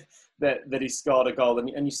happy that he scored a goal.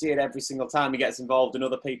 And you see it every single time he gets involved in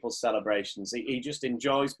other people's celebrations. He just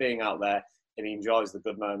enjoys being out there, and he enjoys the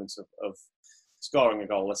good moments of scoring a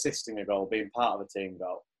goal, assisting a goal, being part of a team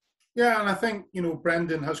goal. Yeah, and I think,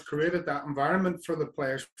 Brendan has created that environment for the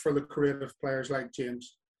players, for the creative players like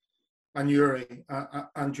James and Yuri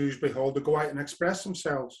and Dewsbury Hall to go out and express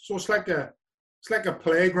themselves. So it's like a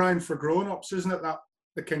playground for grown-ups, isn't it,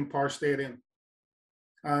 the King Power Stadium?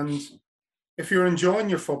 And if you're enjoying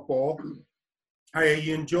your football,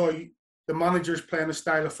 you enjoy the manager's playing a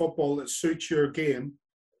style of football that suits your game,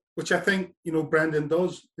 which I think, Brendan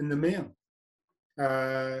does in the main.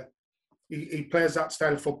 He plays that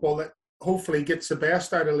style of football that hopefully gets the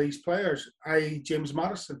best out of these players, i.e. James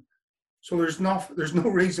Maddison. So there's no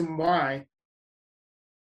reason why,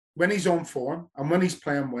 when he's on form and when he's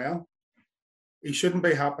playing well, he shouldn't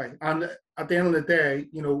be happy. And at the end of the day,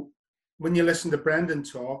 when you listen to Brendan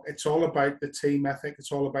talk, it's all about the team ethic.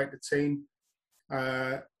 It's all about the team.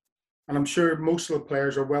 And I'm sure most of the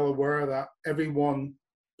players are well aware of that. Everyone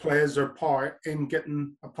plays their part in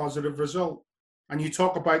getting a positive result. And you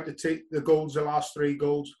talk about the goals, the last 3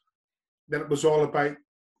 goals, that it was all about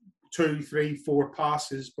 2, 3, 4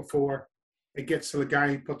 passes before it gets to the guy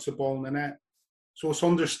who puts the ball in the net. So it's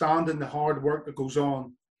understanding the hard work that goes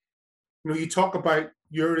on. You talk about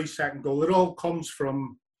Yuri's second goal. It all comes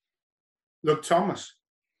from Luke Thomas,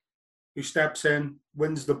 who steps in,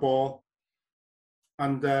 wins the ball,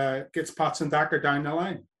 and gets Patson Daka down the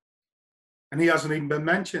line. And he hasn't even been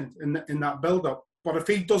mentioned in that build-up. But if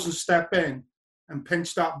he doesn't step in and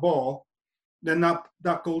pinch that ball, then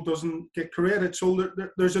that goal doesn't get created. So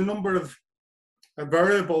there's a number of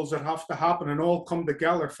variables that have to happen and all come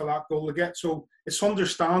together for that goal to get. So it's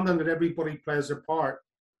understanding that everybody plays their part.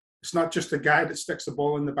 It's not just a guy that sticks the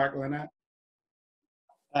ball in the back of the net.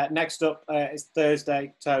 Next up is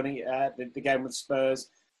Thursday, Tony, the game with Spurs,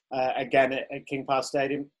 again at King Power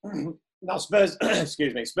Stadium. Now Spurs,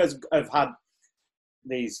 excuse me, Spurs have had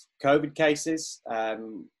these COVID cases.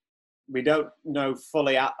 We don't know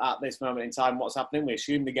fully at this moment in time what's happening. We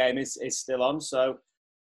assume the game is still on. So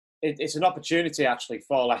it's an opportunity actually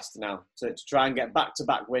for Leicester now to try and get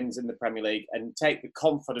back-to-back wins in the Premier League and take the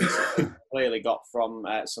confidence that they've clearly got from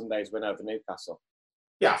Sunday's win over Newcastle.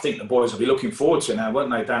 Yeah, I think the boys will be looking forward to it now,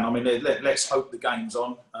 won't they, Dan? I mean, let's hope the game's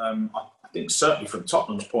on. I think certainly from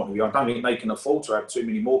Tottenham's point of view, I don't think they can afford to have too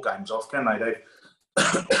many more games off, can they?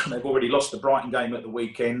 They've already lost the Brighton game at the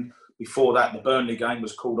weekend. Before that, the Burnley game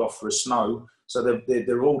was called off for a snow. So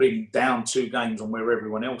they're already down 2 games on where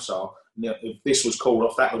everyone else are. If this was called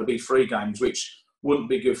off, that would be 3 games, which wouldn't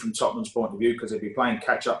be good from Tottenham's point of view because they'd be playing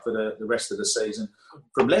catch up for the rest of the season.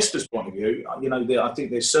 From Leicester's point of view, I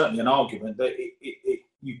think there's certainly an argument that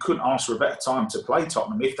you couldn't ask for a better time to play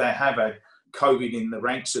Tottenham if they have had COVID in the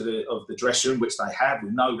ranks of the dressing room, which they have.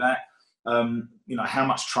 We know that. How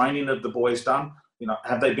much training have the boys done?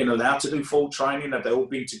 Have they been allowed to do full training? Have they all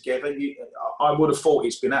been together? I would have thought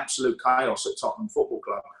it's been absolute chaos at Tottenham Football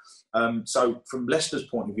Club. So from Leicester's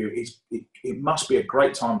point of view, it must be a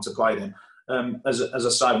great time to play them. As I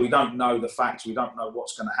say, we don't know the facts. We don't know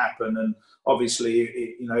what's going to happen. And obviously,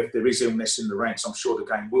 if there is illness in the ranks, I'm sure the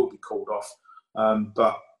game will be called off.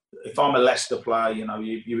 But if I'm a Leicester player,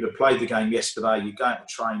 you would have played the game yesterday. You go into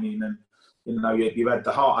training and, you had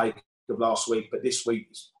the heartache of last week, but this week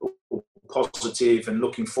is all positive and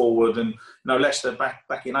looking forward. And, Leicester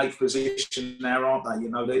back in 8th position now, aren't they?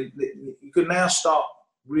 You can now start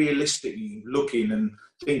realistically looking and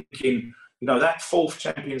thinking, that 4th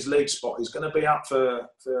Champions League spot is going to be up for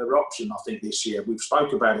option, I think, this year. We've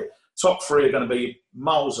spoke about it. Top 3 are going to be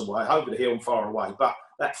miles away, over the hill and far away. But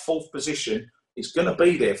that 4th position is going to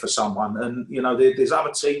be there for someone. And, there's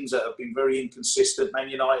other teams that have been very inconsistent. Man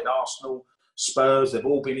United, Arsenal, Spurs, they've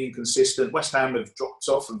all been inconsistent. West Ham have dropped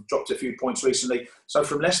off and dropped a few points recently. So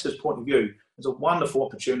from Leicester's point of view, there's a wonderful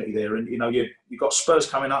opportunity there. And, you've got Spurs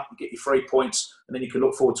coming up, you get your 3 points, and then you can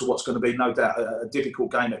look forward to what's going to be, no doubt, a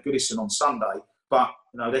difficult game at Goodison on Sunday. But,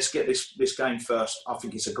 let's get this game first. I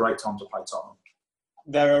think it's a great time to play Tottenham.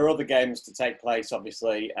 There are other games to take place,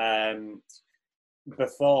 obviously,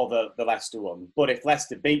 before the Leicester one. But if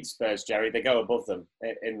Leicester beat Spurs, Jerry, they go above them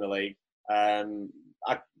in the league.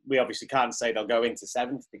 We obviously can't say they'll go into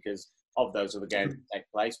 7th because of those other games that take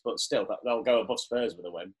place, but still, they'll go above Spurs with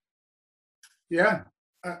a win. Yeah,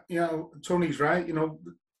 Tony's right.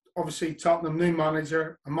 Obviously Tottenham, new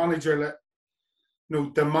manager, a manager that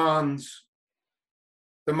demands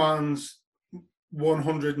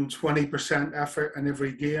 120% effort in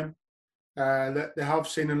every game. That they have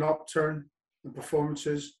seen an upturn in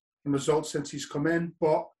performances and results since he's come in,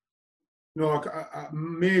 but a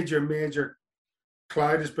major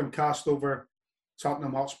cloud has been cast over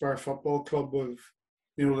Tottenham Hotspur Football Club with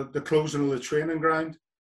the closing of the training ground.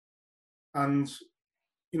 And,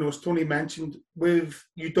 as Tony mentioned,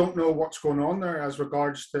 you don't know what's going on there as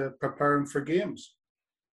regards to preparing for games,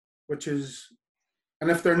 and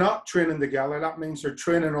if they're not training together, that means they're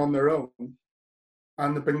training on their own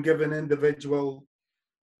and they've been given individual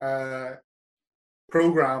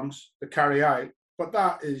programs to carry out. But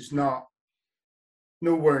that is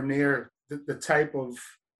nowhere near the type of,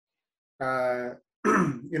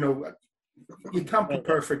 you can't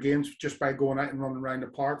prepare for games just by going out and running around the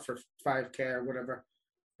park for 5K or whatever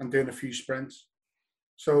and doing a few sprints.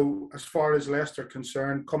 So as far as Leicester are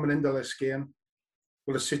concerned, coming into this game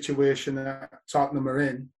with a situation that Tottenham are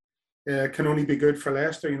in, can only be good for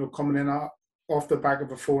Leicester, coming in off the back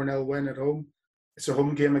of a 4-0 win at home. It's a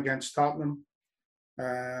home game against Tottenham.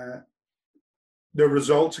 The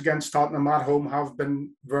results against Tottenham at home have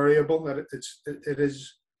been variable. It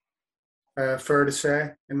is fair to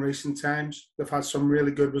say in recent times. They've had some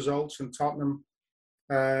really good results, and Tottenham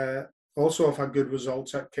also have had good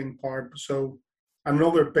results at King Power. So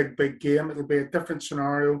another big game. It'll be a different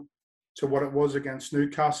scenario to what it was against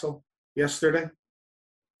Newcastle yesterday,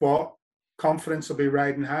 but confidence will be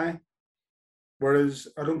riding high. Whereas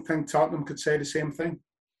I don't think Tottenham could say the same thing.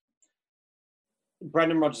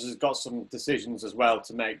 Brendan Rodgers has got some decisions as well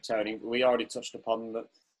to make, Tony. We already touched upon that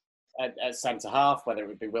at centre-half, whether it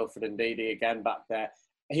would be Wilfred Ndidi again back there.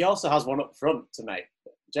 He also has one up front to make.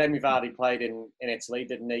 Jamie Vardy played in Italy,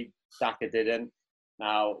 didn't he? Daka didn't.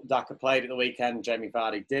 Now, Daka played at the weekend, Jamie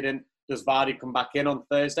Vardy didn't. Does Vardy come back in on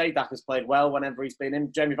Thursday? Daka's played well whenever he's been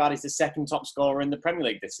in. Jamie Vardy's the 2nd top scorer in the Premier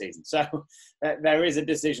League this season. So there is a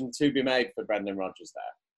decision to be made for Brendan Rodgers there.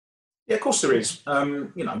 Yeah, of course there is.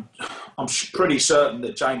 I'm pretty certain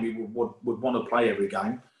that Jamie would want to play every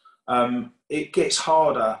game. It gets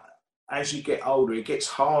harder as you get older. It gets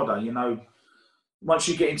harder, Once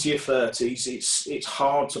you get into your 30s, it's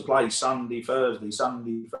hard to play Sunday, Thursday,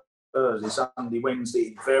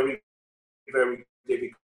 Wednesday. Very, very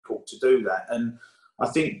difficult to do that. And I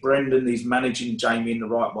think Brendan is managing Jamie in the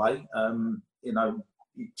right way.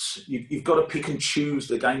 You've got to pick and choose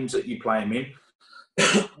the games that you play him in.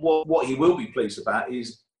 What he will be pleased about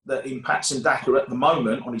is that in Patson Daka at the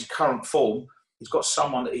moment, on his current form, he's got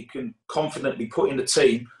someone that he can confidently put in the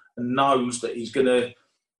team and knows that he's going to.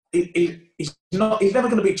 He's never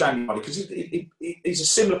going to be Jamie Vardy because he's a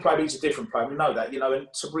similar player, but he's a different player. We know that, and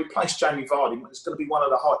to replace Jamie Vardy, it's going to be one of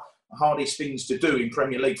the high. hardest things to do in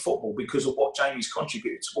Premier League football because of what Jamie's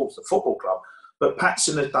contributed towards the football club. But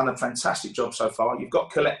Patson has done a fantastic job so far. You've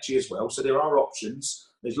got Kelechi as well, so there are options.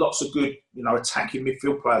 There's lots of good, attacking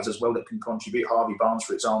midfield players as well that can contribute. Harvey Barnes,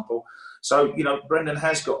 for example. So, Brendan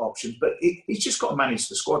has got options, but he's just got to manage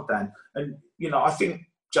the squad, Dan. And, I think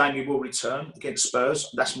Jamie will return against Spurs.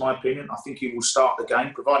 That's my opinion. I think he will start the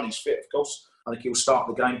game, providing he's fit, of course. I think he'll start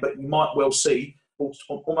the game, but you might well see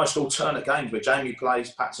almost alternate games where Jamie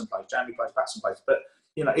plays, Patson plays, Jamie plays, Patson plays. But,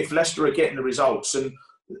 if Leicester are getting the results, and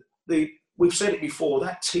we've said it before,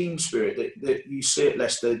 that team spirit that you see at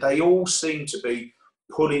Leicester, they all seem to be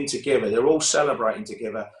pulling together. They're all celebrating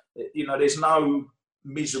together. There's no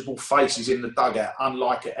miserable faces in the dugout,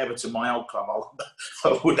 unlike at Everton, my old club,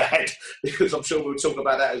 I would add, because I'm sure we'll talk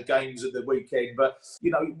about that as games at the weekend. But,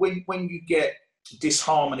 when you get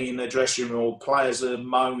disharmony in the dressing room, or players are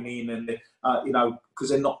moaning and, because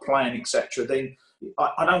they're not playing, etc., then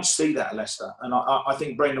I don't see that at Leicester. And I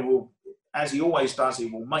think Brendan will, as he always does, he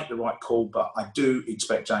will make the right call, but I do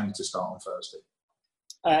expect Jamie to start on Thursday.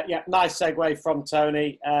 Nice segue from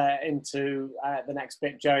Tony into the next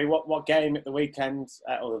bit. Jerry, what game at the weekend,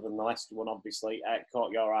 other than the Leicester one, obviously,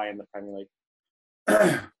 caught your eye in the Premier League?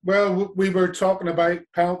 Well, we were talking about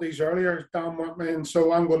penalties earlier, Dan, weren't we? And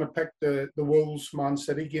so I'm going to pick the Wolves-Man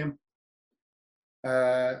City game.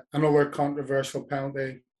 Another controversial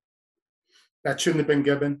penalty that shouldn't have been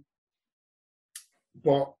given,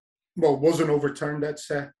 but wasn't overturned, let's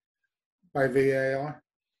say, by VAR.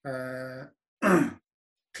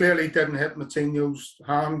 Clearly didn't hit Moutinho's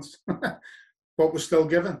hands, but was still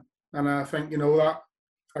given. And I think, that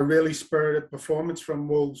a really spirited performance from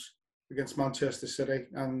Wolves against Manchester City,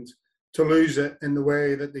 and to lose it in the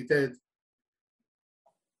way that they did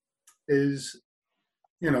is,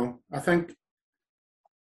 I think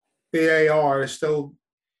VAR is still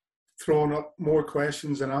throwing up more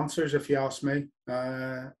questions than answers, if you ask me.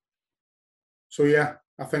 So, yeah,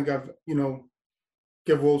 I think I've,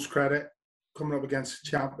 give Wolves credit, coming up against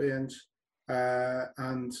champions,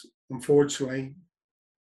 and unfortunately,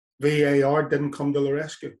 VAR didn't come to the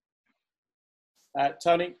rescue.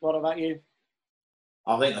 Tony, what about you?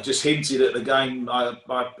 I think I just hinted at the game. I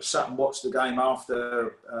sat and watched the game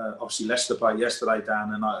after, obviously Leicester played yesterday,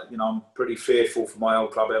 Dan, and I'm pretty fearful for my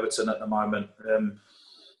old club Everton at the moment.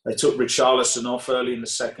 They took Richarlison off early in the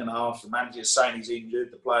second half. The manager's saying he's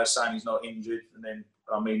injured, the player's saying he's not injured, and then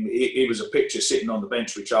he was a picture sitting on the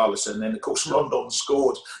bench, Richarlison, and then, of course, Rondon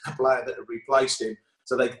scored, a player that had replaced him.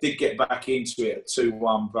 So they did get back into it at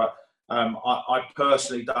 2-1. But I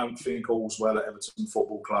personally don't think all's well at Everton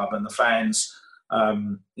Football Club. And the fans,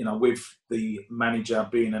 with the manager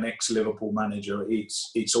being an ex-Liverpool manager,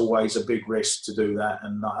 it's always a big risk to do that.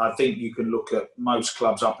 And I think you can look at most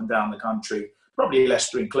clubs up and down the country, probably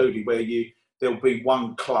Leicester included, where there'll be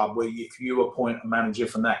one club where if you appoint a manager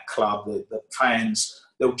from that club, the fans,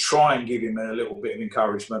 they'll try and give him a little bit of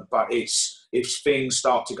encouragement. But if things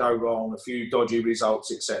start to go wrong, a few dodgy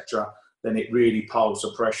results, etc., then it really piles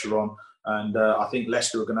the pressure on. And I think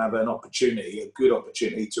Leicester are going to have a good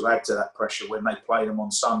opportunity to add to that pressure when they play them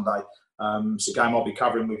on Sunday. It's a game I'll be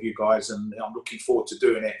covering with you guys, and I'm looking forward to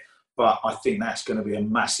doing it. But I think that's going to be a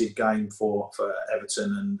massive game for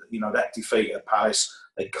Everton. And, that defeat at Palace,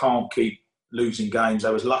 they can't keep losing games.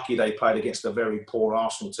 I was lucky they played against a very poor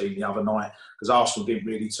Arsenal team the other night, because Arsenal didn't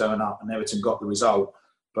really turn up and Everton got the result.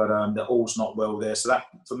 But the all's not well there. So that,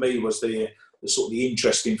 for me, was the sort of the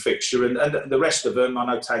interesting fixture. And the rest of them, I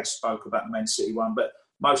know Tag spoke about the Man City one, but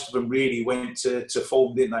most of them really went to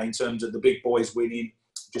form, didn't they, in terms of the big boys winning,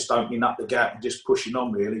 just opening up the gap and just pushing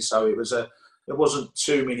on, really. So there wasn't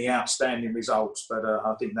too many outstanding results, but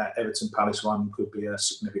I think that Everton Palace one could be a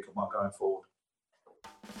significant one going forward.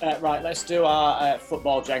 Right, let's do our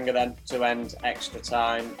football Jenga then to end extra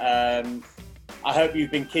time. I hope you've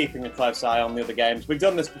been keeping a close eye on the other games. We've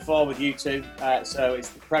done this before with you two. So it's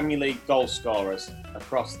the Premier League goal scorers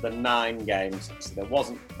across the 9 games. So there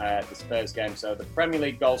wasn't the Spurs game. So the Premier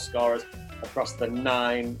League goal scorers across the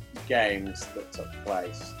 9 games that took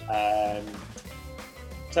place.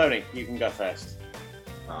 Tony, you can go first.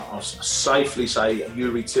 I'll safely say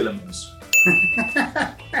Yuri Tillemans.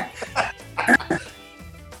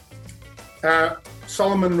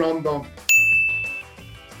 Solomon Rondon.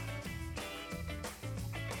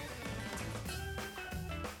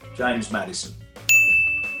 James Maddison.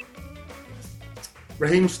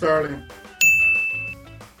 Raheem Sterling.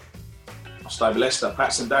 I'll stay with Leicester.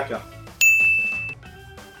 Patson Daka.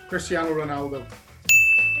 Cristiano Ronaldo.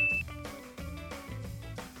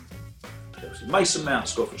 Chelsea. Mason Mount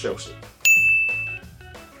scored for Chelsea.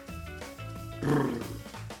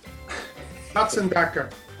 Patson Daka.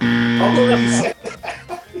 I've already said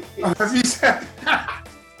that. Have you said?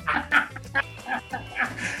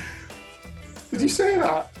 Did you say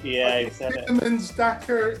that? Yeah, he said it. Timmins,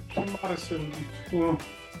 Daka, and Madison. Oh,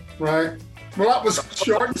 right. Well, that was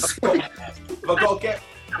short and sweet. I've got to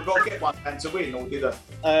get one and to win, or did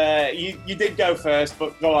I? You did go first,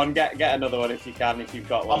 but go on, get another one if you can, if you've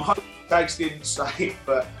got one. I'm hoping Tags didn't say it,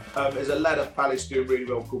 but there's a lad at Palace doing really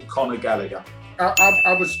well called Conor Gallagher.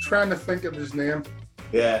 I was trying to think of his name.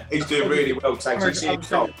 Yeah, he's doing really well, Tags. He's his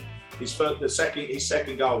goal. His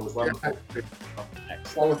second goal was wonderful.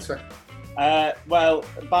 Quality. Well,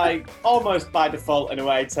 almost by default in a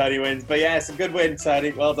way, Tony wins. But yeah, it's a good win,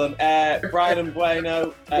 Tony. Well done. Brian and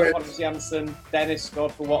Bueno, Pontus Janssen, Dennis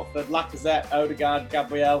scored for Watford, Lacazette, Odegaard,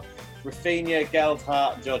 Gabriel, Rafinha,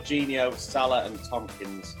 Geldhart, Jorginho, Salah and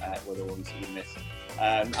Tompkins were the ones you missed.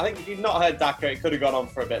 I think if you've not heard Daka, it could have gone on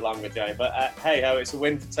for a bit longer, Johnny. But hey ho, it's a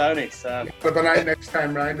win for Tony. So. But the night next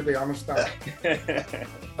time round, to be honest.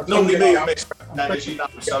 Normally me, I miss that, as you know,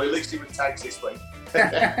 so at least he was Tags this week.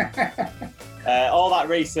 All that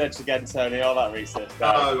research again, Tony. All that research.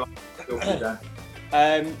 Oh,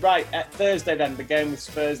 right, Thursday then, the game with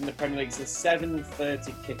Spurs in the Premier League is a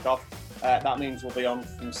 7:30 kickoff. That means we'll be on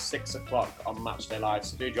from 6 o'clock on Matchday Live,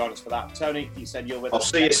 so do join us for that. Tony, you said you're with us. I'll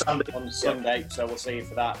see you Sunday. On Sunday, so we'll see you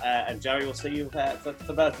for that. And Jerry, we'll see you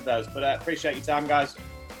for both of those. But appreciate your time, guys.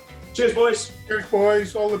 Cheers, boys. Cheers,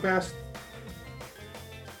 boys. All the best.